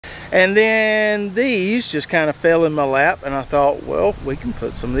And then these just kind of fell in my lap, and I thought, well, we can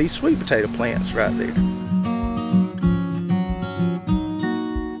put some of these sweet potato plants right there.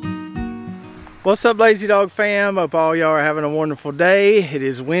 What's up, Lazy Dog fam? Hope all y'all are having a wonderful day. It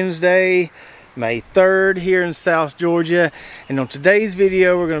is Wednesday, May 3rd here in South Georgia, and on today's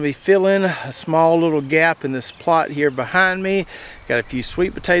video we're going to be filling a small little gap in this plot here behind me. Got a few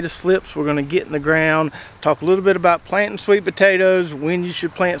sweet potato slips we're going to get in the ground, talk a little bit about planting sweet potatoes, when you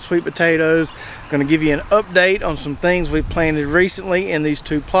should plant sweet potatoes. Going to give you an update on some things we planted recently in these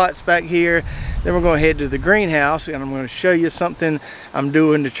two plots back here. Then we're going to head to the greenhouse, and I'm going to show you something I'm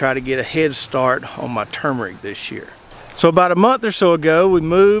doing to try to get a head start on my turmeric this year. So about a month or so ago, we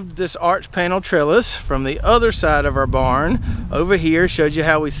moved this arch panel trellis from the other side of our barn over here. Showed you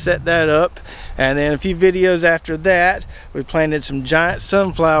how we set that up, and then a few videos after that we planted some giant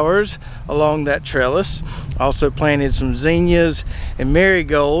sunflowers along that trellis. Also planted some zinnias and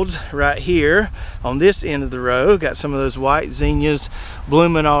marigolds right here on this end of the row. Got some of those white zinnias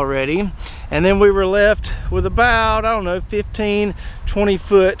blooming already, and then we were left with about, I don't know, 15-20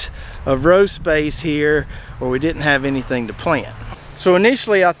 foot of row space here where we didn't have anything to plant. So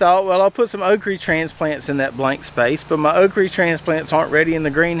initially I thought, well, I'll put some okra transplants in that blank space, but my okra transplants aren't ready in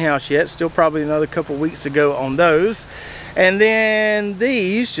the greenhouse yet. Still probably another couple weeks to go on those. And then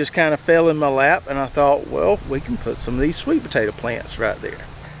these just kind of fell in my lap, and I thought, well, we can put some of these sweet potato plants right there.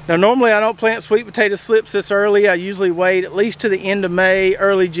 Now normally I don't plant sweet potato slips this early. I usually wait at least to the end of May,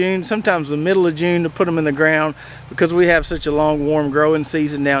 early June, sometimes the middle of June to put them in the ground, because we have such a long warm growing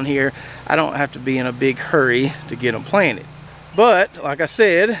season down here. I don't have to be in a big hurry to get them planted. But like I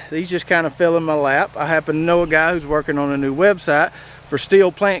said, these just kind of fell in my lap. I happen to know a guy who's working on a new website for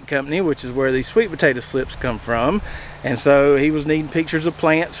Steel Plant Company, which is where these sweet potato slips come from. And so he was needing pictures of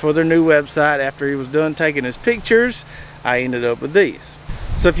plants for their new website. After he was done taking his pictures, I ended up with these.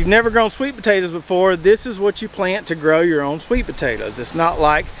 So if you've never grown sweet potatoes before, this is what you plant to grow your own sweet potatoes. It's not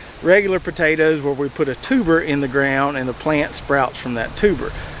like regular potatoes where we put a tuber in the ground and the plant sprouts from that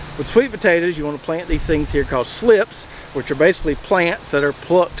tuber. With sweet potatoes, you want to plant these things here called slips, which are basically plants that are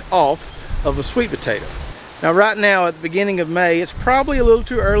plucked off of a sweet potato. Now right now at the beginning of May, it's probably a little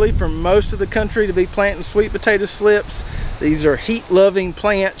too early for most of the country to be planting sweet potato slips. These are heat-loving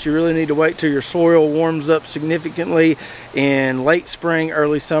plants. You really need to wait till your soil warms up significantly in late spring,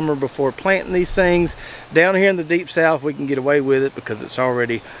 early summer before planting these things. Down here in the deep south, we can get away with it because it's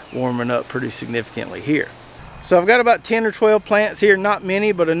already warming up pretty significantly here. So I've got about 10 or 12 plants here, not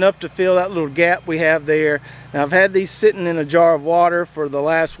many, but enough to fill that little gap we have there. Now I've had these sitting in a jar of water for the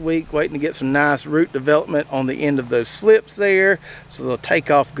last week, waiting to get some nice root development on the end of those slips there, so they'll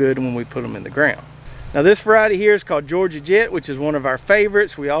take off good when we put them in the ground. Now this variety here is called Georgia Jet, which is one of our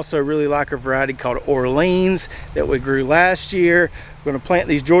favorites. We also really like a variety called Orleans that we grew last year. We're going to plant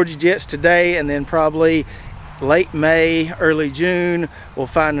these Georgia Jets today, and then probably late May, early June, we'll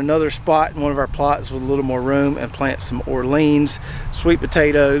find another spot in one of our plots with a little more room and plant some Orleans sweet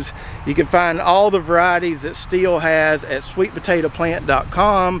potatoes. You can find all the varieties that Steel has at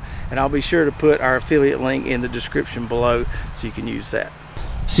sweetpotatoplant.com, and I'll be sure to put our affiliate link in the description below so you can use that.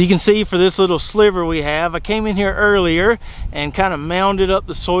 So you can see for this little sliver we have, I came in here earlier and kind of mounded up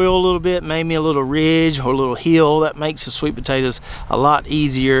the soil a little bit, made me a little ridge or a little hill. That makes the sweet potatoes a lot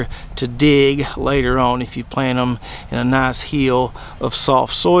easier to dig later on if you plant them in a nice hill of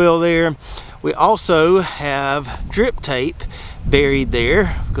soft soil there. We also have drip tape buried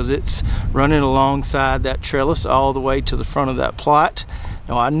there because it's running alongside that trellis all the way to the front of that plot.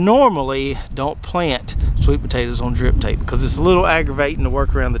 Now I normally don't plant sweet potatoes on drip tape because it's a little aggravating to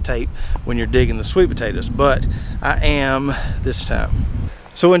work around the tape when you're digging the sweet potatoes, but I am this time.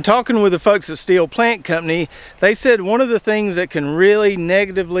 So when talking with the folks at Steel Plant Company, they said one of the things that can really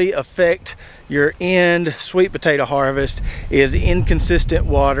negatively affect your end sweet potato harvest is inconsistent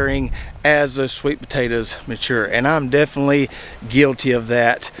watering as those sweet potatoes mature, and I'm definitely guilty of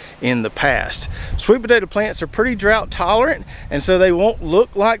that in the past. Sweet potato plants are pretty drought tolerant, and so they won't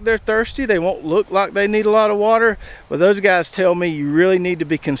look like they're thirsty, they won't look like they need a lot of water, but those guys tell me you really need to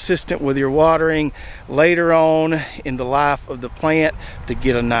be consistent with your watering later on in the life of the plant to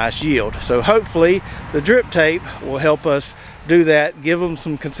get a nice yield. So hopefully the drip tape will help us do that, give them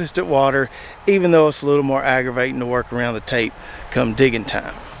some consistent water, even though it's a little more aggravating to work around the tape come digging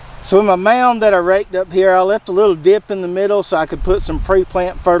time. So in my mound that I raked up here, I left a little dip in the middle so I could put some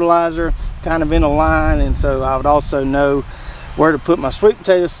pre-plant fertilizer kind of in a line, and so I would also know where to put my sweet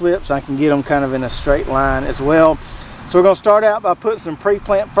potato slips. I can get them kind of in a straight line as well. So we're going to start out by putting some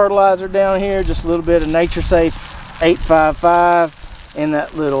pre-plant fertilizer down here, just a little bit of NatureSafe 855 in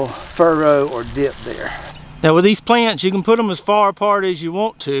that little furrow or dip there. Now with these plants, you can put them as far apart as you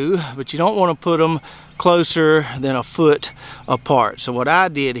want to, but you don't want to put them closer than a foot apart. So what I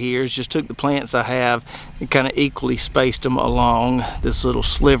did here is just took the plants I have and kind of equally spaced them along this little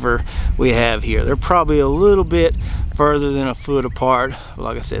sliver we have here. They're probably a little bit further than a foot apart, but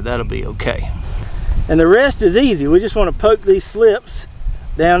like I said, that'll be okay. And the rest is easy. We just want to poke these slips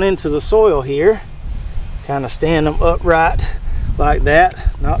down into the soil here, kind of stand them upright like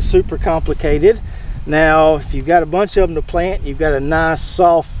that, not super complicated. Now if you've got a bunch of them to plant, you've got a nice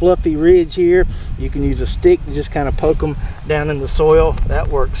soft fluffy ridge here, you can use a stick to just kind of poke them down in the soil. That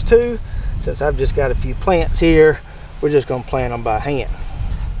works too. Since I've just got a few plants here, we're just going to plant them by hand.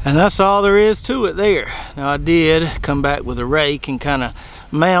 And that's all there is to it there. Now I did come back with a rake and kind of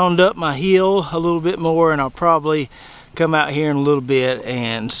mound up my hill a little bit more, and I'll probably come out here in a little bit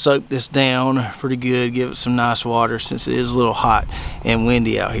and soak this down pretty good, give it some nice water since it is a little hot and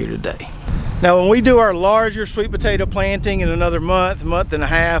windy out here today. Now when we do our larger sweet potato planting in another month and a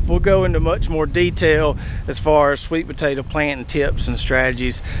half, we'll go into much more detail as far as sweet potato planting tips and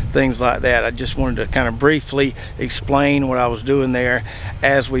strategies, things like that. I just wanted to kind of briefly explain what I was doing there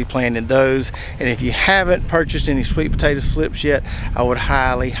as we planted those. And if you haven't purchased any sweet potato slips yet, I would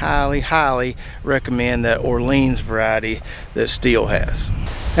highly recommend that Orleans variety that Steele has.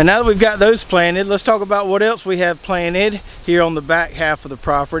 And now that we've got those planted, let's talk about what else we have planted here on the back half of the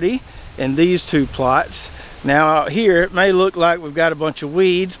property in these two plots. Now out here it may look like we've got a bunch of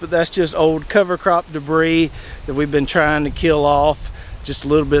weeds, but that's just old cover crop debris that we've been trying to kill off. Just a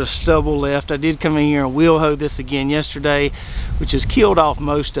little bit of stubble left. I did come in here and wheel hoe this again yesterday, which has killed off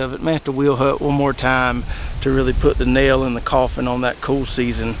most of it. May have to wheel hoe it one more time to really put the nail in the coffin on that cool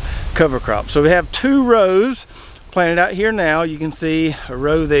season cover crop. So we have 2 rows planted out here now. You can see a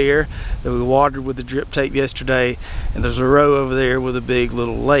row there that we watered with the drip tape yesterday, and there's a row over there with a big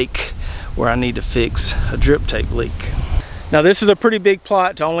little lake where I need to fix a drip tape leak. Now this is a pretty big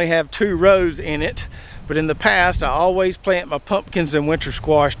plot to only have 2 rows in it, but in the past I always plant my pumpkins and winter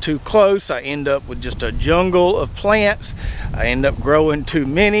squash too close. I end up with just a jungle of plants. I end up growing too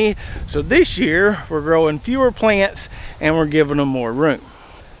many. So this year we're growing fewer plants and we're giving them more room.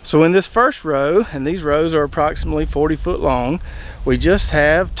 So in this first row, and these rows are approximately 40 foot long, we just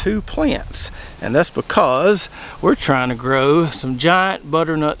have 2 plants. And that's because we're trying to grow some giant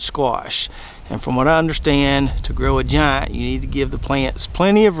butternut squash. And from what I understand, to grow a giant, you need to give the plants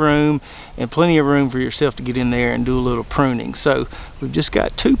plenty of room and plenty of room for yourself to get in there and do a little pruning. So we've just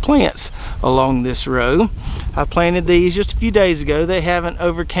got 2 plants along this row. I planted these just a few days ago. They haven't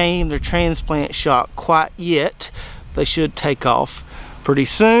overcame their transplant shock quite yet. They should take off pretty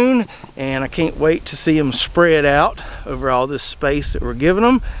soon, and I can't wait to see them spread out over all this space that we're giving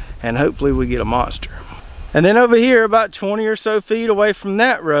them, and hopefully we get a monster. And then over here, about 20 or so feet away from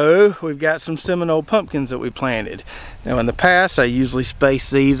that row, we've got some Seminole pumpkins that we planted. Now in the past I usually space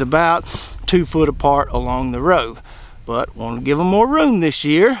these about 2 foot apart along the row, but want to give them more room this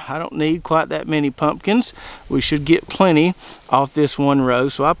year. I don't need quite that many pumpkins. We should get plenty off this one row,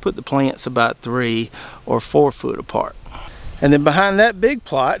 so I put the plants about 3 or 4 foot apart. And then behind that big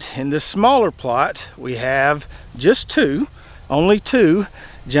plot, in this smaller plot, we have just only two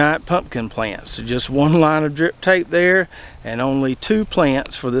giant pumpkin plants. So just 1 line of drip tape there, and only 2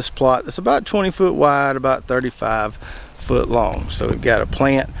 plants for this plot that's about 20 foot wide, about 35 foot long. So we've got a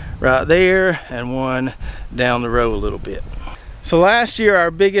plant right there and 1 down the row a little bit. So last year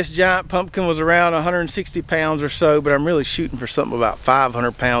our biggest giant pumpkin was around 160 pounds or so, but I'm really shooting for something about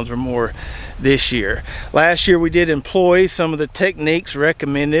 500 pounds or more this year. Last year we did employ some of the techniques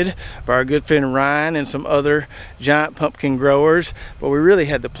recommended by our good friend Ryan and some other giant pumpkin growers, but we really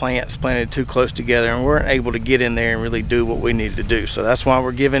had the plants planted too close together and we weren't able to get in there and really do what we needed to do. So that's why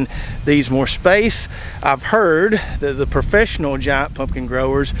we're giving these more space. I've heard that the professional giant pumpkin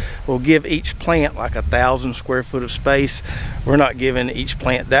growers will give each plant like 1,000 square foot of space. We're not giving each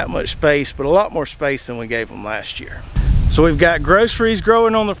plant that much space, but a lot more space than we gave them last year. So we've got groceries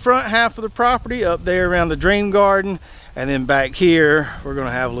growing on the front half of the property up there around the dream garden, and then back here we're going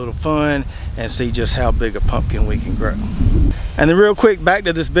to have a little fun and see just how big a pumpkin we can grow. And then real quick, back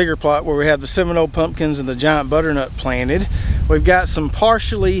to this bigger plot where we have the Seminole pumpkins and the giant butternut planted. We've got some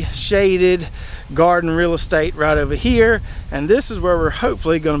partially shaded garden real estate right over here, and this is where we're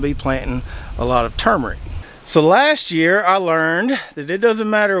hopefully going to be planting a lot of turmeric. So last year I learned that it doesn't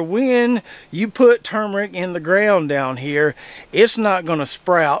matter when you put turmeric in the ground down here, it's not going to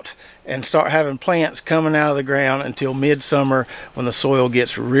sprout and start having plants coming out of the ground until midsummer when the soil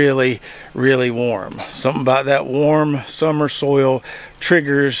gets really warm. Something about that warm summer soil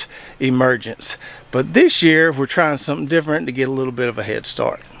triggers emergence. But this year we're trying something different to get a little bit of a head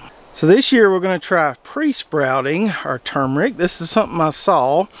start. So this year we're going to try pre-sprouting our turmeric. This is something I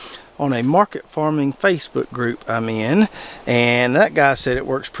saw on a market farming Facebook group I'm in, and that guy said it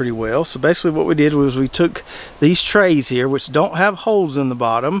works pretty well. So basically what we did was we took these trays here, which don't have holes in the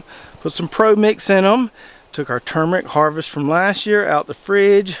bottom, put some Pro Mix in them, took our turmeric harvest from last year out the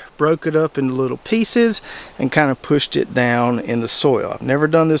fridge, broke it up into little pieces, and kind of pushed it down in the soil. I've never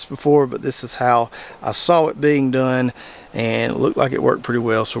done this before, but this is how I saw it being done, and it looked like it worked pretty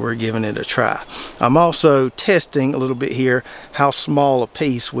well, so we're giving it a try. I'm also testing a little bit here how small a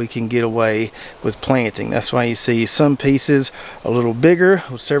piece we can get away with planting. That's why you see some pieces a little bigger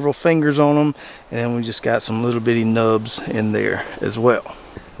with several fingers on them, and then we just got some little bitty nubs in there as well.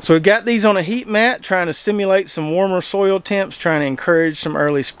 So we got these on a heat mat, trying to simulate some warmer soil temps, trying to encourage some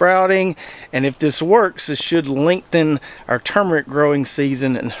early sprouting. And if this works, this should lengthen our turmeric growing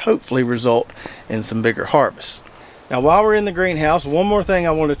season and hopefully result in some bigger harvests. Now while we're in the greenhouse, one more thing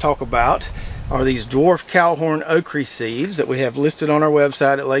I want to talk about are these dwarf cowhorn okra seeds that we have listed on our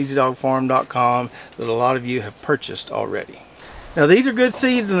website at lazydogfarm.com that a lot of you have purchased already. Now these are good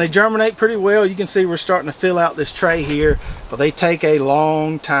seeds and they germinate pretty well. You can see we're starting to fill out this tray here, but they take a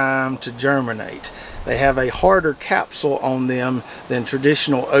long time to germinate. They have a harder capsule on them than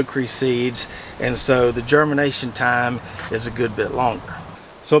traditional okra seeds, and so the germination time is a good bit longer.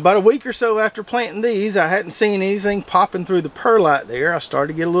 So about a week or so after planting these, I hadn't seen anything popping through the perlite there. I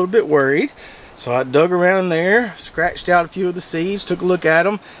started to get a little bit worried. So I dug around there, scratched out a few of the seeds, took a look at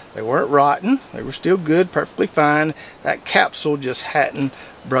them. They weren't rotten. They were still good, perfectly fine. That capsule just hadn't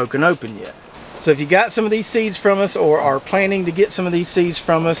broken open yet. So if you got some of these seeds from us or are planning to get some of these seeds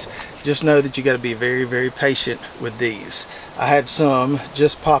from us, just know that you got to be very, very patient with these. I had some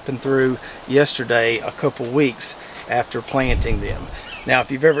just popping through yesterday, a couple weeks after planting them. Now,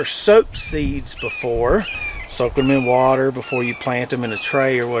 if you've ever soaked seeds before, soak them in water before you plant them in a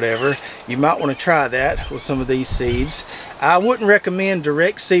tray or whatever, you might want to try that with some of these seeds. I wouldn't recommend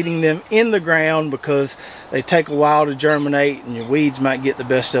direct seeding them in the ground because they take a while to germinate and your weeds might get the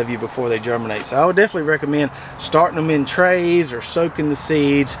best of you before they germinate. So I would definitely recommend starting them in trays or soaking the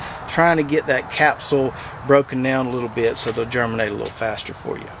seeds, trying to get that capsule broken down a little bit so they'll germinate a little faster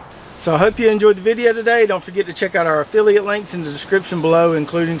for you. So I hope you enjoyed the video today. Don't forget to check out our affiliate links in the description below,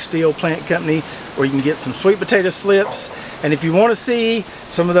 including Steel Plant Company, where you can get some sweet potato slips. And if you want to see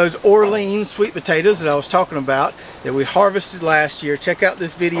some of those Orleans sweet potatoes that I was talking about that we harvested last year, check out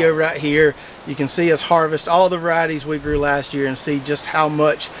this video right here. You can see us harvest all the varieties we grew last year and see just how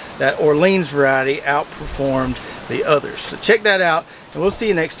much that Orleans variety outperformed the others. So check that out, and we'll see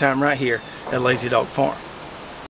you next time right here at Lazy Dog Farm.